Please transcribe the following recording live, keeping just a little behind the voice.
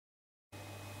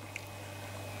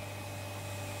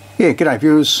Yeah, g'day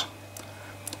viewers.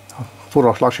 I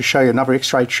thought I'd like to show you another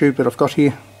X-ray tube that I've got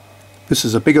here. This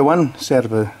is a bigger one. It's out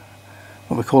of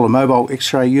what we call a mobile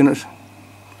X-ray unit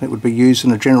that would be used in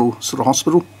a general sort of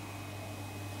hospital.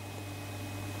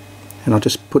 And I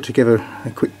just put together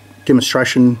a quick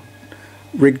demonstration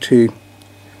rig to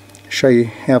show you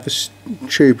how this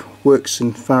tube works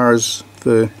in far as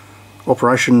the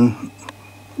operation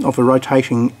of a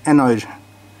rotating anode.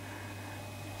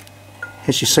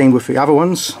 As you've seen with the other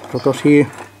ones I've got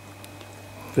here,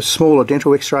 the smaller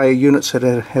dental X-ray units that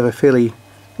have a fairly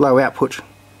low output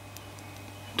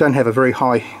don't have a very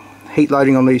high heat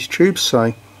loading on these tubes,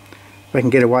 so they can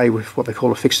get away with what they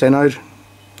call a fixed anode,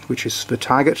 which is the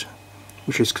target,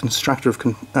 which is constructed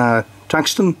of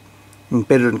tungsten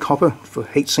embedded in copper for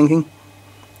heat sinking.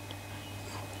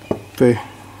 The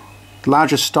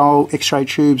larger style X-ray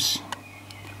tubes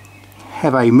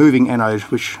have a moving anode,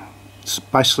 which is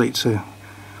basically it's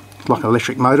like an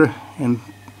electric motor, and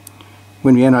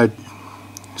when the anode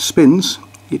spins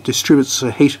it distributes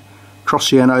the heat across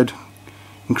the anode,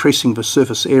 increasing the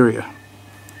surface area,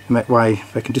 and that way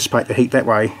they can dissipate the heat that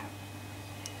way.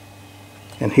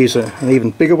 And here's an even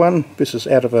bigger one. This is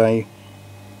out of a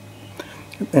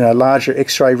larger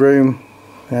X-ray room,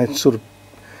 sort of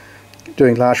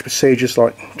doing large procedures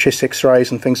like chest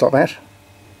X-rays and things like that,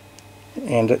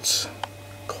 and it's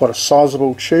quite a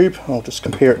sizable tube. I'll just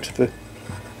compare it to the,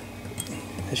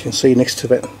 as you can see next to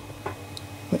that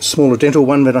smaller dental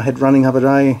one that I had running the other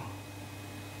day.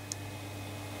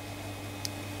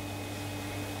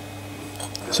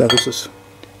 So this is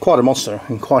quite a monster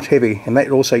and quite heavy, and that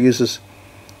also uses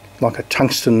like a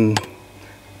tungsten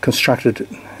constructed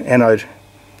anode.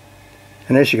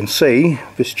 And as you can see,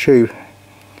 this tube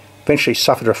eventually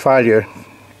suffered a failure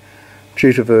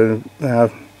due to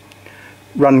the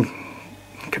run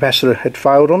capacitor had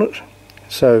failed on it,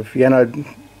 so the anode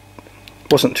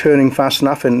wasn't turning fast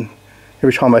enough, and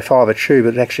every time I fire the tube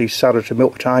it actually started to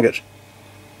melt the target.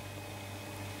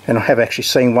 And I have actually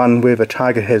seen one where the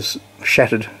target has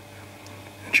shattered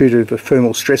due to the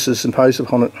thermal stresses imposed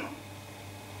upon it.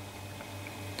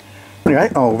 Anyway,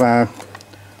 I'll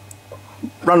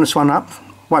run this one up.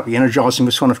 Won't be energising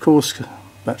this one, of course,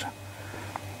 but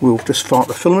we'll just fire up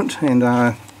the filament and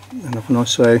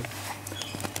also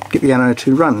get the anode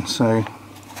to run. So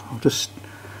I'll just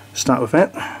start with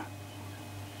that.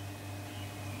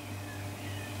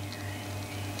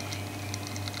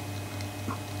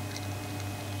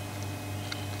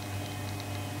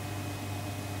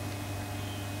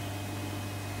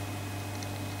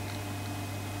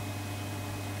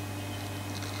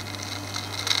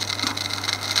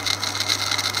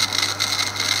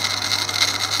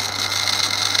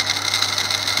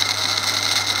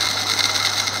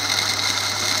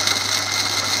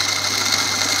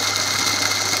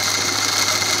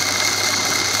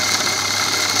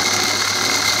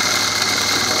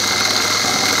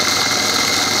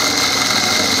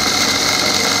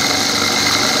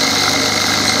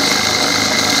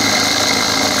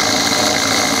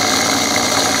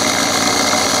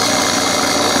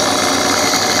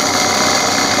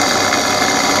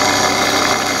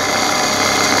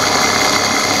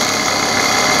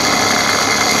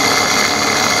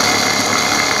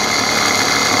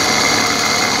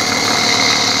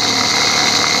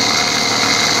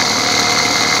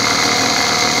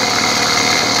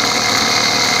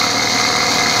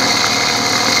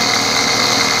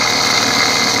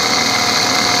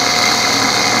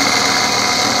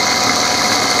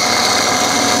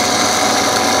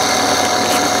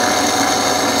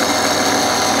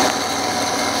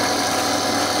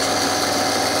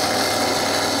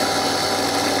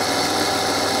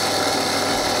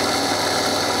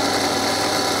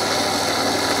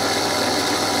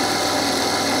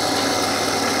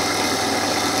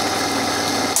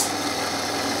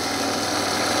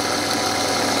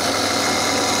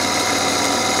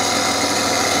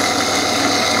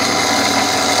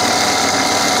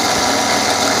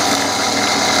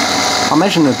 I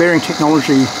imagine the bearing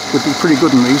technology would be pretty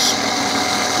good in these,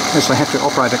 as they have to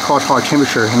operate at quite high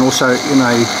temperature and also in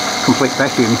a complete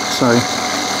vacuum, so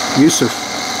use of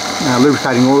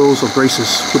lubricating oils or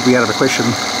greases would be out of the question.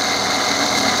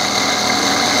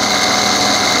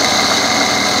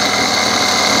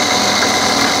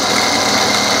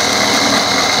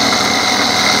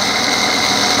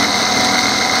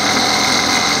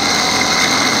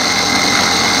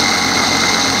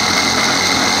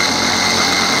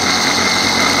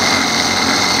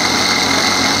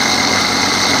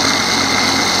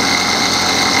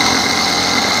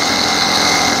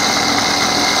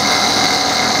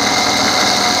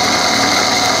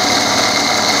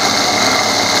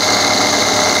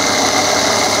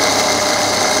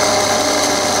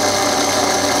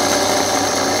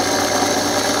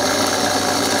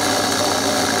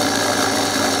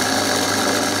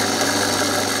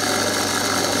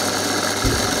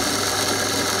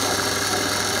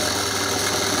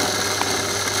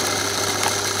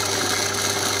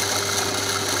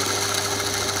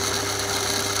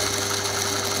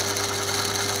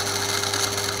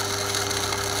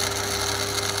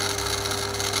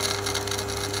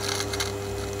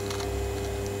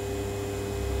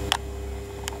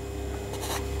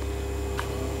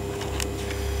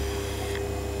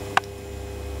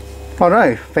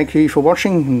 Righto, thank you for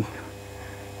watching and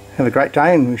have a great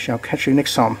day, and we shall catch you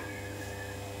next time.